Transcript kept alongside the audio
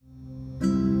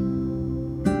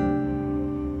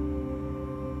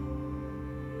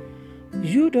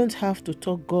You don't have to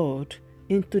talk God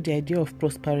into the idea of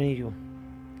prospering you.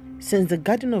 Since the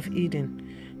Garden of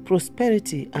Eden,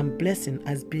 prosperity and blessing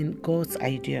has been God's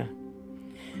idea.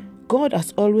 God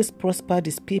has always prospered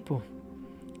his people.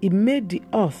 He made the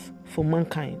earth for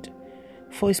mankind,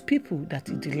 for his people that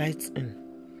he delights in.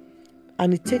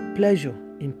 And he takes pleasure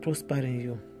in prospering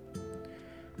you.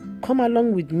 Come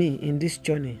along with me in this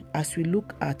journey as we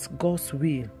look at God's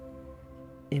will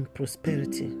in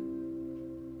prosperity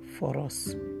for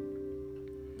us.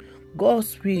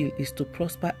 God's will is to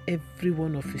prosper every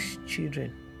one of his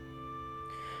children.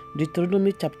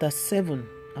 Deuteronomy chapter 7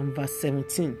 and verse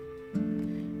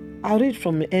 17. I'll read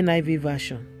from the NIV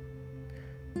version.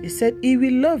 It said, He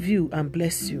will love you and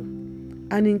bless you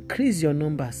and increase your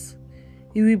numbers.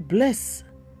 He will bless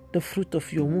the fruit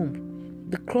of your womb,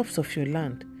 the crops of your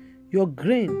land, your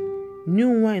grain,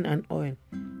 new wine and oil,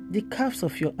 the calves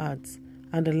of your herds,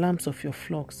 and the lambs of your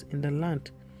flocks in the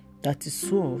land that is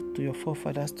swore to your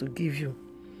forefathers to give you.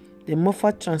 The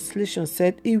Moffat translation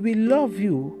said, He will love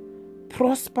you,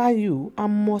 prosper you,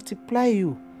 and multiply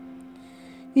you.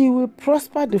 He will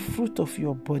prosper the fruit of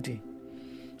your body.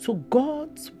 So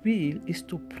God's will is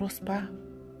to prosper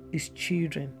his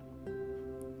children.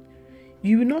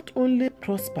 You will not only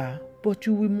prosper, but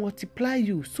you will multiply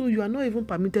you, so you are not even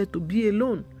permitted to be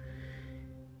alone.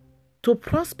 To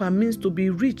prosper means to be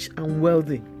rich and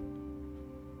wealthy,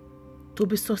 to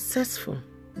be successful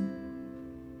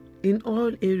in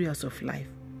all areas of life.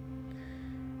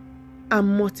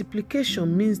 And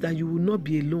multiplication means that you will not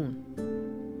be alone.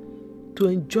 To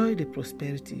enjoy the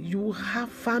prosperity, you will have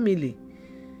family,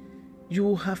 you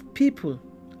will have people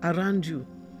around you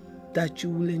that you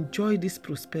will enjoy this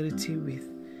prosperity with.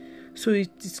 So it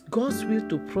is God's will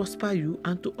to prosper you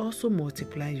and to also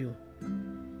multiply you.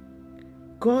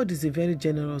 God is a very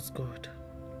generous God.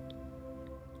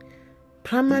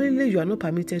 Primarily, you are not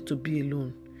permitted to be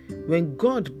alone. When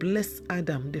God blessed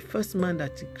Adam, the first man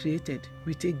that he created,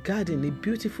 with a garden, a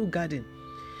beautiful garden,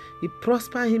 he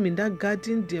prospered him in that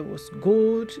garden. There was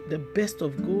gold, the best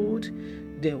of gold.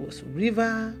 There was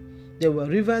river. There were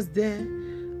rivers there.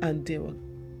 And there were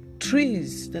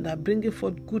trees that are bringing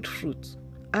forth good fruit.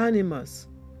 Animals.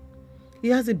 He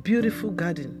has a beautiful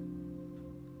garden.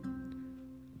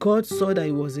 God saw that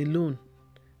he was alone.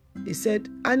 He said,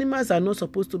 animals are not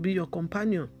supposed to be your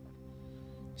companion.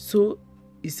 So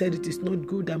he said, it is not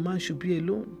good that man should be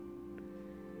alone.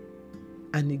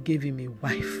 And he gave him a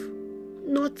wife.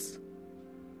 Not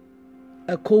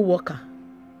a co-worker.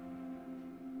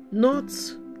 Not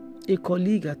a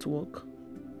colleague at work.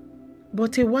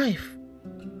 But a wife.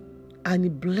 And he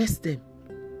blessed them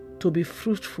to be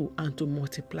fruitful and to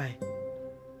multiply.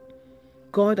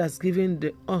 God has given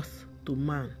the earth to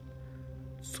man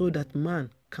so that man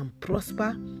can prosper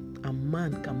and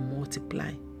man can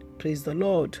multiply. Praise the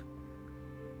Lord.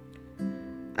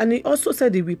 And he also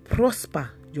said he will prosper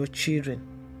your children.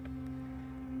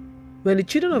 When the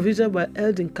children of Israel were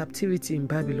held in captivity in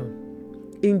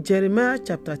Babylon, in Jeremiah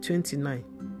chapter 29,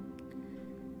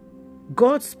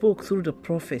 God spoke through the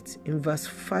prophet in verse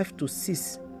 5 to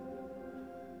 6.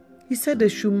 He said they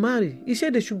should marry. He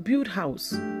said they should build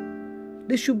house.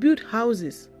 They should build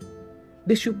houses.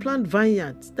 They should plant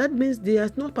vineyards. That means they are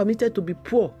not permitted to be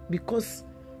poor because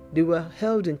they were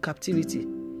held in captivity.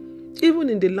 Even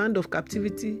in the land of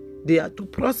captivity, they are to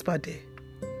prosper there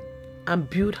and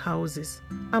build houses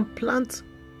and plant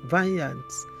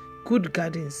vineyards, good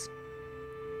gardens.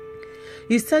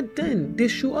 He said then they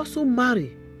should also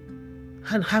marry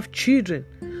and have children.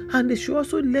 And they should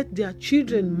also let their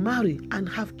children marry and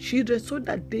have children so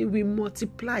that they will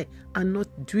multiply and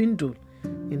not dwindle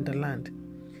in the land.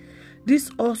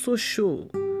 This also shows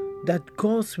that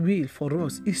God's will for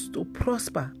us is to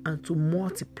prosper and to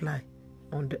multiply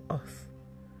on the earth.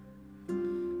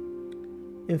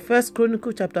 In 1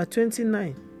 Chronicles chapter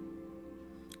 29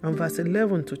 and verse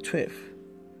 11 to 12,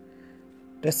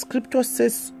 the scripture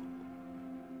says,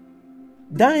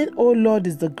 Thine, O Lord,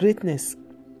 is the greatness,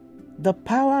 the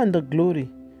power and the glory,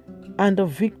 and the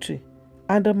victory,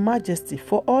 and the majesty,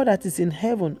 for all that is in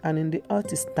heaven and in the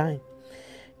earth is thine.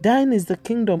 Thine is the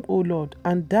kingdom, O Lord,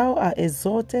 and thou art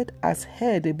exalted as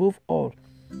head above all.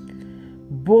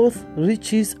 Both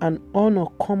riches and honor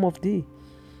come of thee.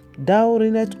 Thou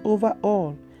reignest over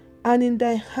all, and in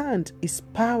thy hand is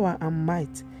power and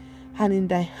might, and in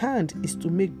thy hand is to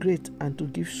make great and to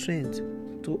give strength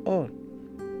to all.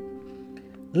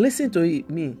 Listen to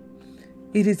me.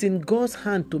 It is in God's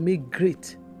hand to make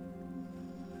great,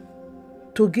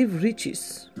 to give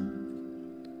riches,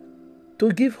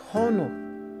 to give honor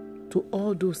to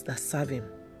all those that serve him.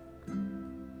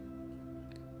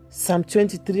 Psalm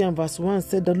 23 and verse 1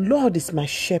 said, "The Lord is my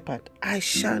shepherd. I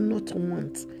shall not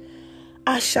want.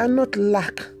 I shall not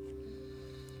lack."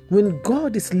 When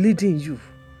God is leading you,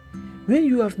 when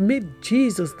you have made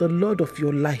Jesus the Lord of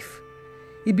your life,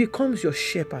 He becomes your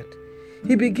shepherd.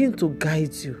 He begins to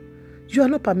guide you. You are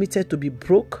not permitted to be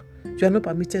broke. You are not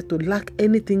permitted to lack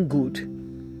anything good.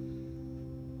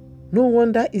 No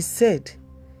wonder it said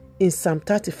in Psalm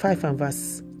 35 and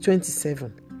verse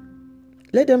 27,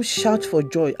 "Let them shout for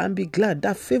joy and be glad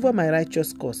that favor my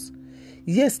righteous cause.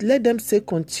 Yes, let them say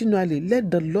continually,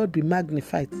 let the Lord be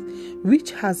magnified,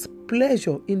 which has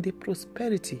pleasure in the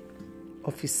prosperity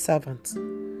of His servants."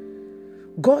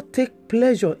 God takes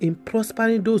pleasure in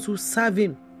prospering those who serve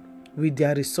Him with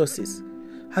their resources.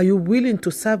 Are you willing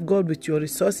to serve God with your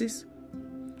resources,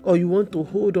 or you want to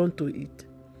hold on to it?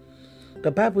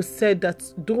 The Bible said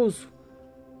that those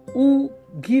who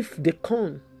give the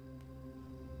corn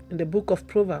in the book of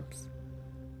Proverbs,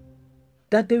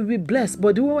 that they will be blessed,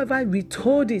 but whoever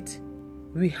withhold it,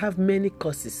 we have many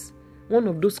curses. One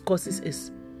of those curses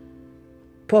is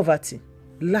poverty,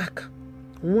 lack,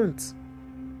 want.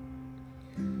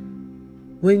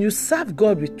 When you serve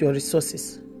God with your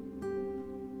resources,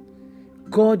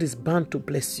 God is bound to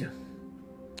bless you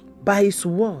by His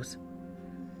word.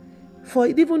 For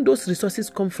even those resources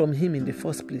come from Him in the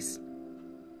first place.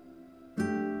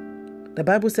 The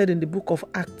Bible said in the book of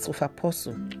Acts of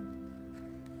Apostles,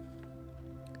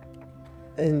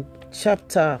 in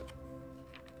chapter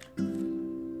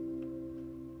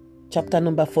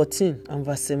number 14 and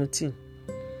verse 17,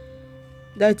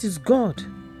 that it is God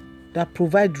that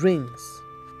provides rains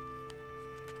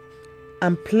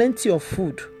and plenty of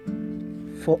food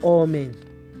for all men.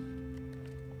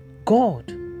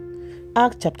 God.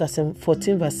 Acts chapter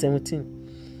 14 verse 17.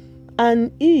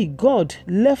 "And He, God,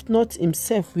 left not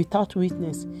Himself without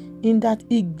witness, in that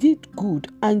He did good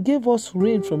and gave us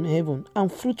rain from heaven and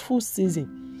fruitful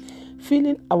season,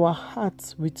 filling our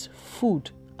hearts with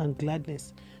food and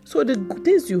gladness." So the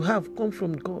things you have come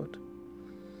from God.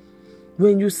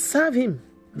 When you serve Him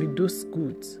with those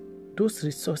goods, those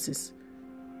resources,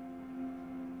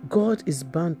 God is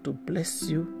bound to bless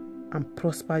you and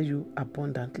prosper you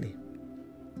abundantly.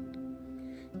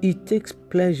 He takes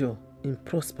pleasure in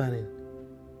prospering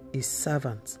His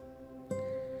servants.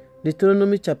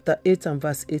 Deuteronomy chapter 8 and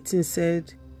verse 18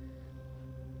 said,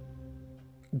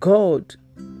 "God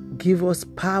give us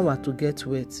power to get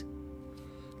wealth."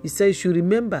 He says you should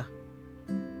remember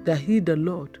that He, the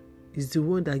Lord, is the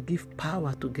one that gives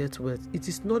power to get wealth. It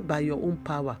is not by your own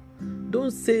power.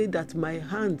 Don't say that my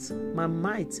hands, my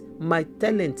might, my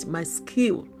talent, my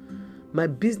skill, my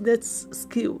business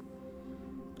skill,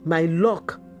 my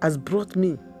luck has brought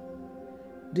me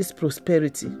this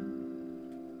prosperity,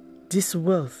 this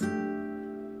wealth.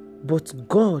 But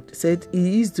God said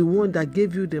He is the one that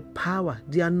gave you the power,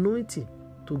 the anointing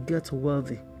to get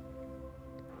wealthy.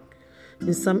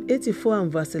 In Psalm 84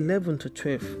 and verse 11 to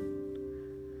 12,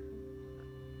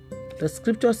 the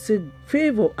scripture says,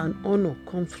 "Favor and honor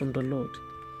comes from the Lord.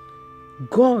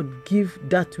 God gives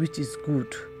that which is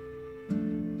good."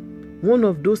 One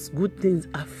of those good things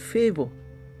are favor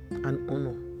and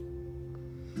honor.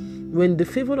 When the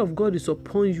favor of God is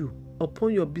upon you,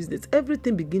 upon your business,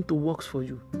 everything begins to work for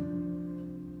you.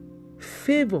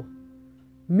 Favor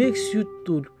makes you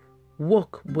to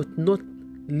work but not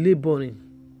laboring.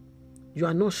 You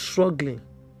are not struggling.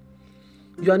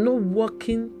 You are not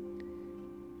working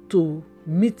to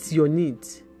meet your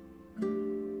needs,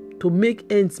 to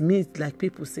make ends meet, like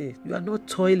people say. You are not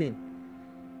toiling.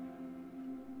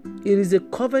 It is a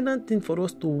covenant thing for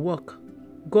us to work.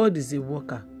 God is a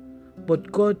worker,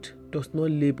 but God does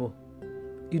not labor.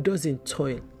 He doesn't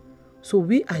toil. So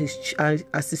we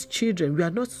as His children, we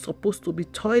are not supposed to be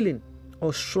toiling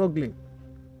or struggling.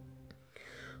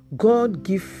 God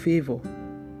gives favor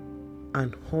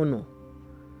and honor.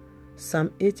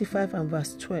 Psalm 85 and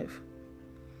verse 12.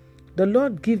 "The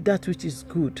Lord give that which is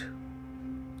good,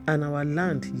 and our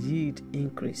land yield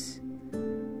increase."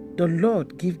 The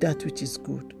Lord give that which is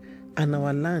good, and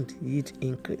our land yield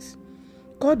increase.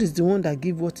 God is the one that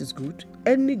gives what is good.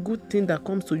 Any good thing that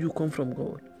comes to you comes from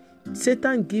God.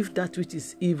 Satan gives that which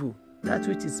is evil, that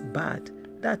which is bad,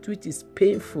 that which is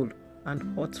painful and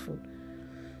hurtful.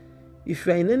 If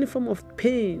you are in any form of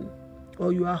pain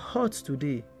or you are hurt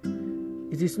today,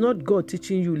 it is not God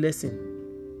teaching you lesson.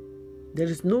 There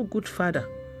is no good father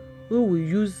who will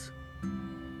use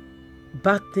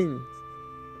bad things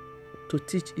to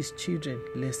teach his children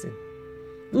lesson.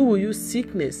 Who will use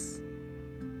sickness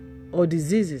or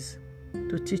diseases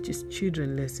to teach his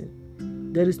children lesson.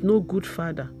 There is no good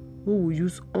father who will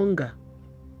use hunger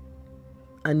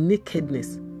and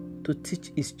nakedness to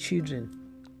teach his children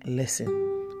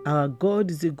lesson. Our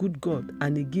God is a good God,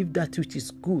 and He gives that which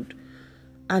is good,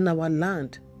 and our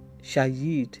land shall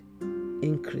yield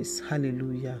increase.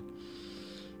 Hallelujah.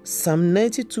 Psalm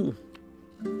 92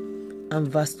 and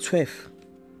verse 12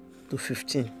 to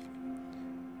 15.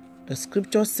 The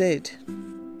scripture said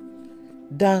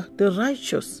that the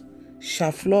righteous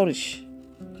shall flourish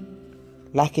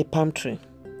like the palm tree,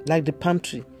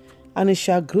 and it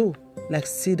shall grow like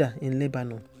cedar in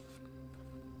Lebanon.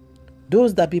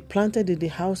 Those that be planted in the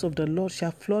house of the Lord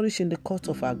shall flourish in the courts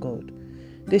of our God.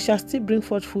 They shall still bring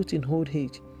forth fruit in old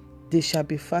age. They shall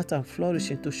be fat and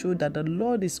flourishing, to show that the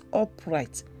Lord is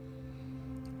upright.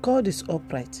 God is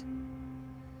upright.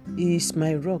 He is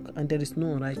my rock, and there is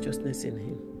no unrighteousness in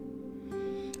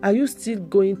Him. Are you still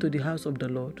going to the house of the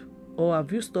Lord, or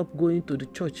have you stopped going to the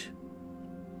church?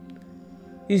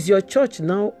 Is your church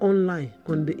now online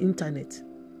on the internet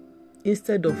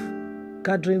instead of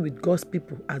gathering with God's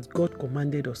people as God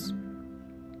commanded us?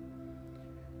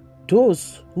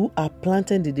 Those who are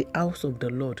planted in the house of the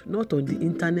Lord, not on the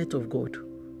internet of God,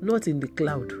 not in the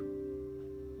cloud,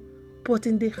 but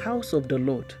in the house of the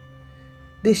Lord,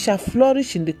 they shall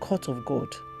flourish in the court of God.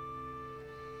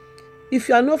 If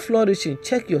you are not flourishing,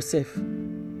 check yourself.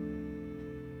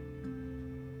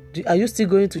 Are you still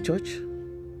going to church?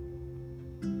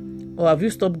 Or have you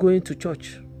stopped going to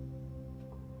church?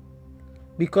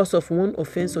 Because of one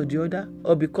offense or the other?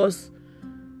 Or because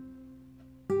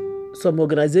some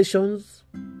organizations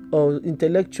or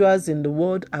intellectuals in the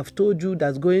world have told you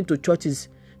that going to churches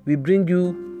will bring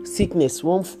you sicknesses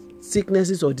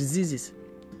or diseases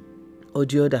or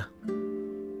the other?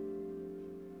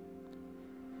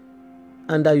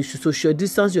 And that you should social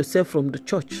distance yourself from the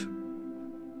church.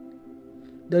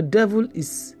 The devil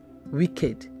is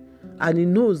wicked, and he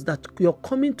knows that your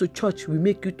coming to church will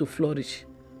make you to flourish,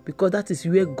 because that is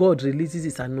where God releases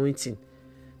His anointing.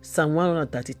 Psalm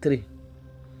 133.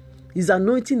 His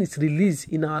anointing is released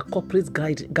in our corporate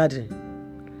gathering.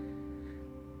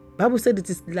 Bible said it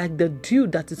is like the dew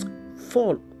that is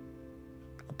fall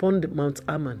upon the Mount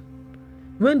Hermon.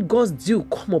 When God's dew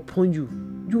come upon you,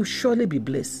 you will surely be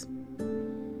blessed.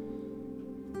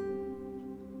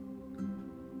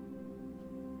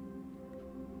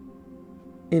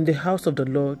 In the house of the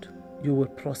Lord, you will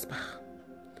prosper.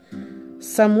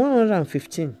 Psalm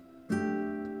 115,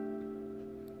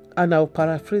 and I'll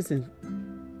paraphrase in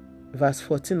verse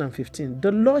 14 and 15.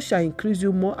 The Lord shall increase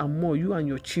you more and more, you and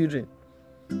your children.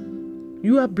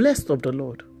 You are blessed of the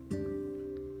Lord.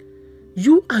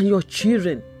 You and your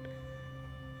children.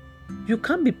 You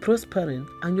can't be prospering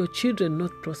and your children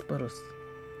not prosperous.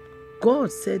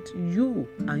 God said you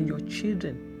and your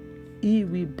children, He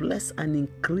will bless and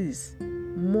increase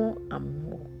more and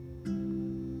more.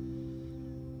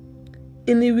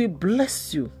 And He will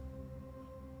bless you.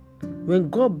 When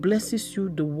God blesses you,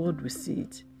 the world will see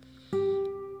it.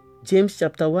 James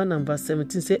chapter 1 and verse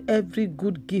 17 says, every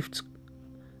good gift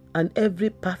and every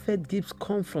perfect gift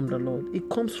comes from the Lord. It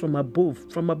comes from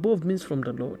above. From above means from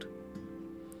the Lord.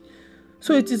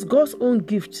 So it is God's own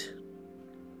gift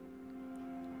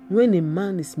when a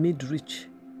man is made rich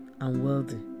and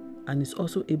wealthy and is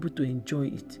also able to enjoy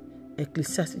it.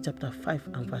 Ecclesiastes chapter 5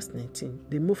 and verse 19,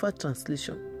 the Moffat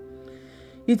translation.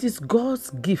 It is God's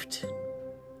gift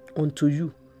unto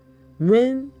you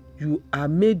when you are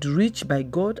made rich by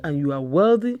God and you are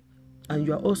wealthy and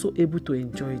you are also able to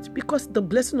enjoy it. Because the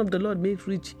blessing of the Lord made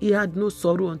rich, He had no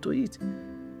sorrow unto it.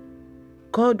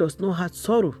 God does not have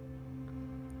sorrow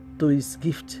to His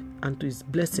gift and to His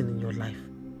blessing in your life.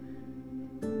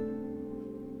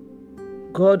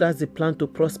 God has a plan to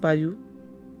prosper you.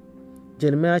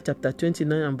 Jeremiah chapter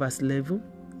 29 and verse 11,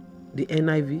 the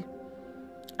NIV.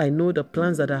 I know the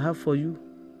plans that I have for you.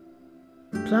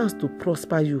 Plans to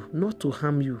prosper you, not to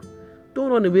harm you. Don't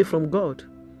run away from God.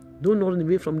 Don't run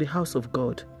away from the house of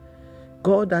God.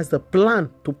 God has the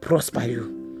plan to prosper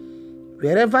you.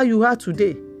 Wherever you are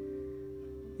today,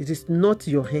 it is not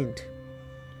your hand.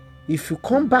 If you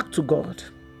come back to God,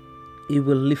 He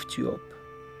will lift you up.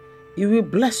 He will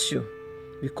bless you,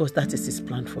 because that is His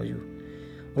plan for you.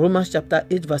 Romans chapter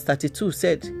 8 verse 32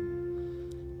 said,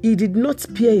 He did not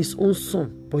spare His own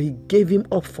Son, but He gave Him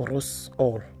up for us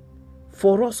all.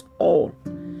 For us all.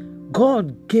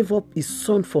 God gave up His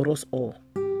Son for us all.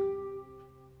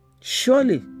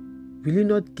 Surely, will He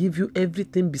not give you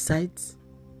everything besides?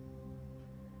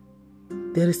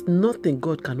 There is nothing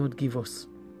God cannot give us.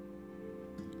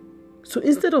 So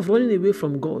instead of running away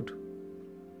from God,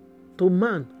 to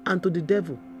man and to the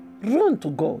devil, run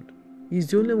to God. He's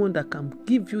the only one that can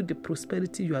give you the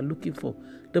prosperity you are looking for,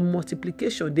 the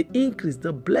multiplication, the increase,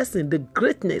 the blessing, the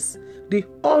greatness, the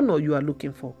honor you are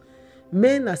looking for.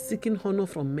 Men are seeking honor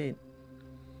from men.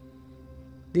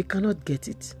 they cannot get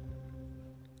it.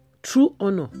 True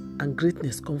honor and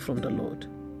greatness come from the Lord.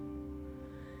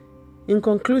 In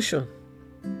conclusion,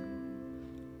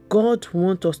 God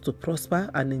wants us to prosper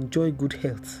and enjoy good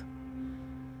health.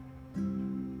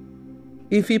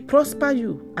 If He prosper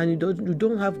you and you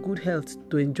don't have good health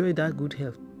to enjoy that good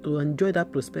health, to enjoy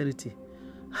that prosperity,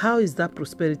 how is that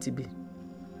prosperity be?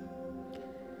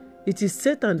 It is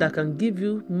Satan that can give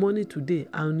you money today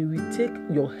and he will take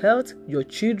your health, your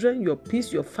children, your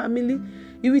peace, your family.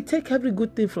 He will take every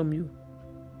good thing from you.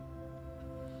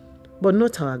 But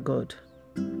not our God.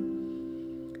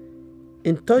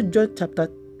 In 3 John chapter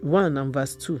 1 and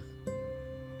verse 2,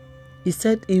 He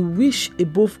said, He wish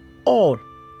above all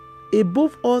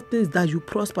things that you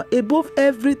prosper, above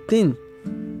everything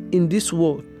in this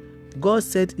world. God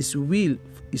said His will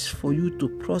is for you to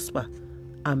prosper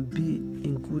and be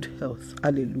in good health.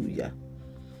 Hallelujah.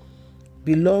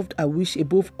 Beloved, I wish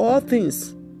above all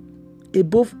things,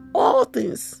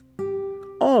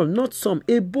 all, not some,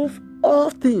 above all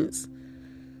things.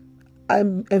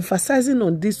 I'm emphasizing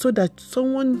on this so that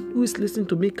someone who is listening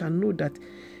to me can know that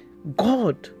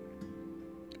God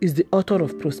is the author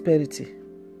of prosperity,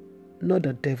 not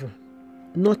the devil,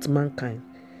 not mankind.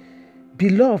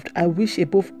 Beloved, I wish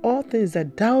above all things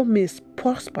that thou mayst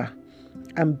prosper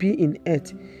and be in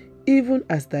health, even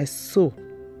as thy soul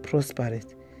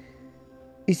prospereth.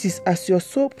 It is as your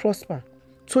soul prosper.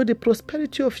 So the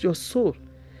prosperity of your soul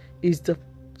is the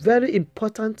very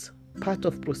important part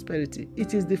of prosperity.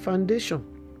 It is the foundation.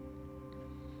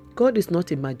 God is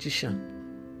not a magician.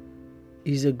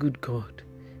 He is a good God.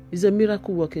 He's a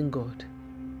miracle working God.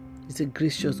 He's a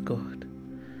gracious God.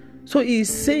 So He is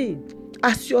saying,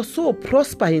 as your soul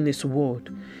prosper in His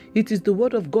word, it is the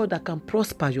word of God that can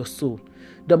prosper your soul.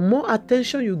 The more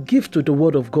attention you give to the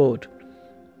word of God,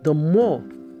 the more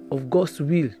of God's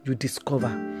will you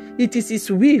discover. It is His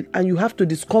will, and you have to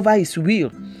discover His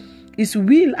will. His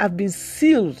will has been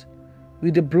sealed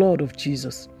with the blood of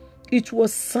Jesus. It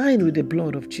was signed with the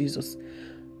blood of Jesus.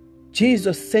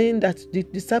 Jesus saying that the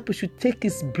disciples should take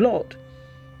His blood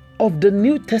of the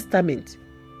New Testament,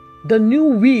 the new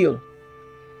will.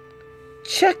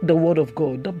 Check the word of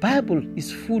God. The Bible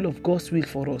is full of God's will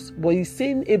for us. But He's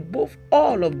saying above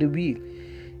all of the will,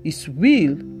 His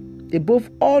will, above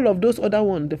all of those other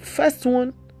ones, the first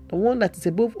one, the one that is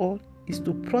above all, is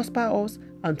to prosper us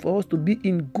and for us to be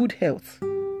in good health.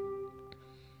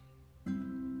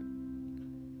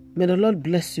 May the Lord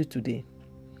bless you today.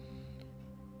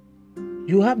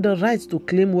 You have the right to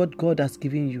claim what God has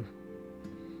given you.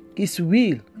 His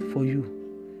will for you.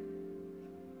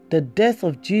 The death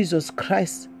of Jesus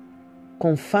Christ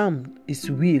confirmed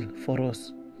His will for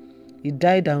us. He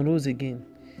died and rose again.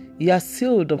 He has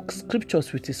sealed the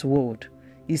scriptures with His word.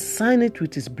 He signed it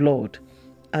with His blood.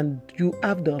 And you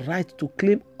have the right to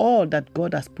claim all that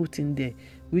God has put in there,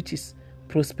 which is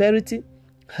prosperity,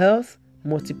 health,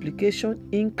 multiplication,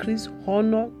 increase,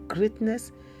 honor,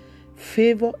 greatness,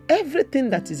 favor, everything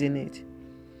that is in it.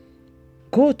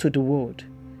 Go to the word.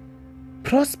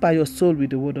 Prosper your soul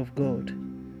with the word of God.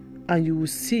 And you will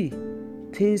see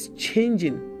things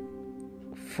changing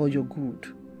for your good.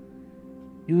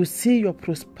 You will see your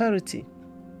prosperity.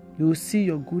 You will see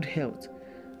your good health.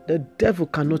 The devil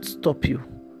cannot stop you.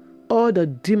 All the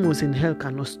demons in hell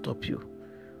cannot stop you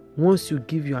once you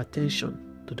give your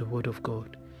attention to the word of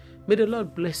God. May the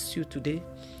Lord bless you today.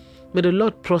 May the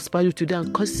Lord prosper you today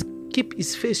and keep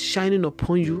His face shining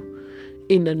upon you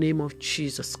in the name of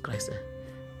Jesus Christ.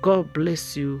 God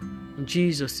bless you.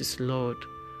 Jesus is Lord.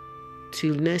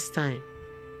 Till next time,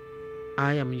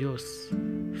 I am yours.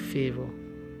 Favor.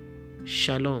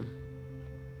 Shalom.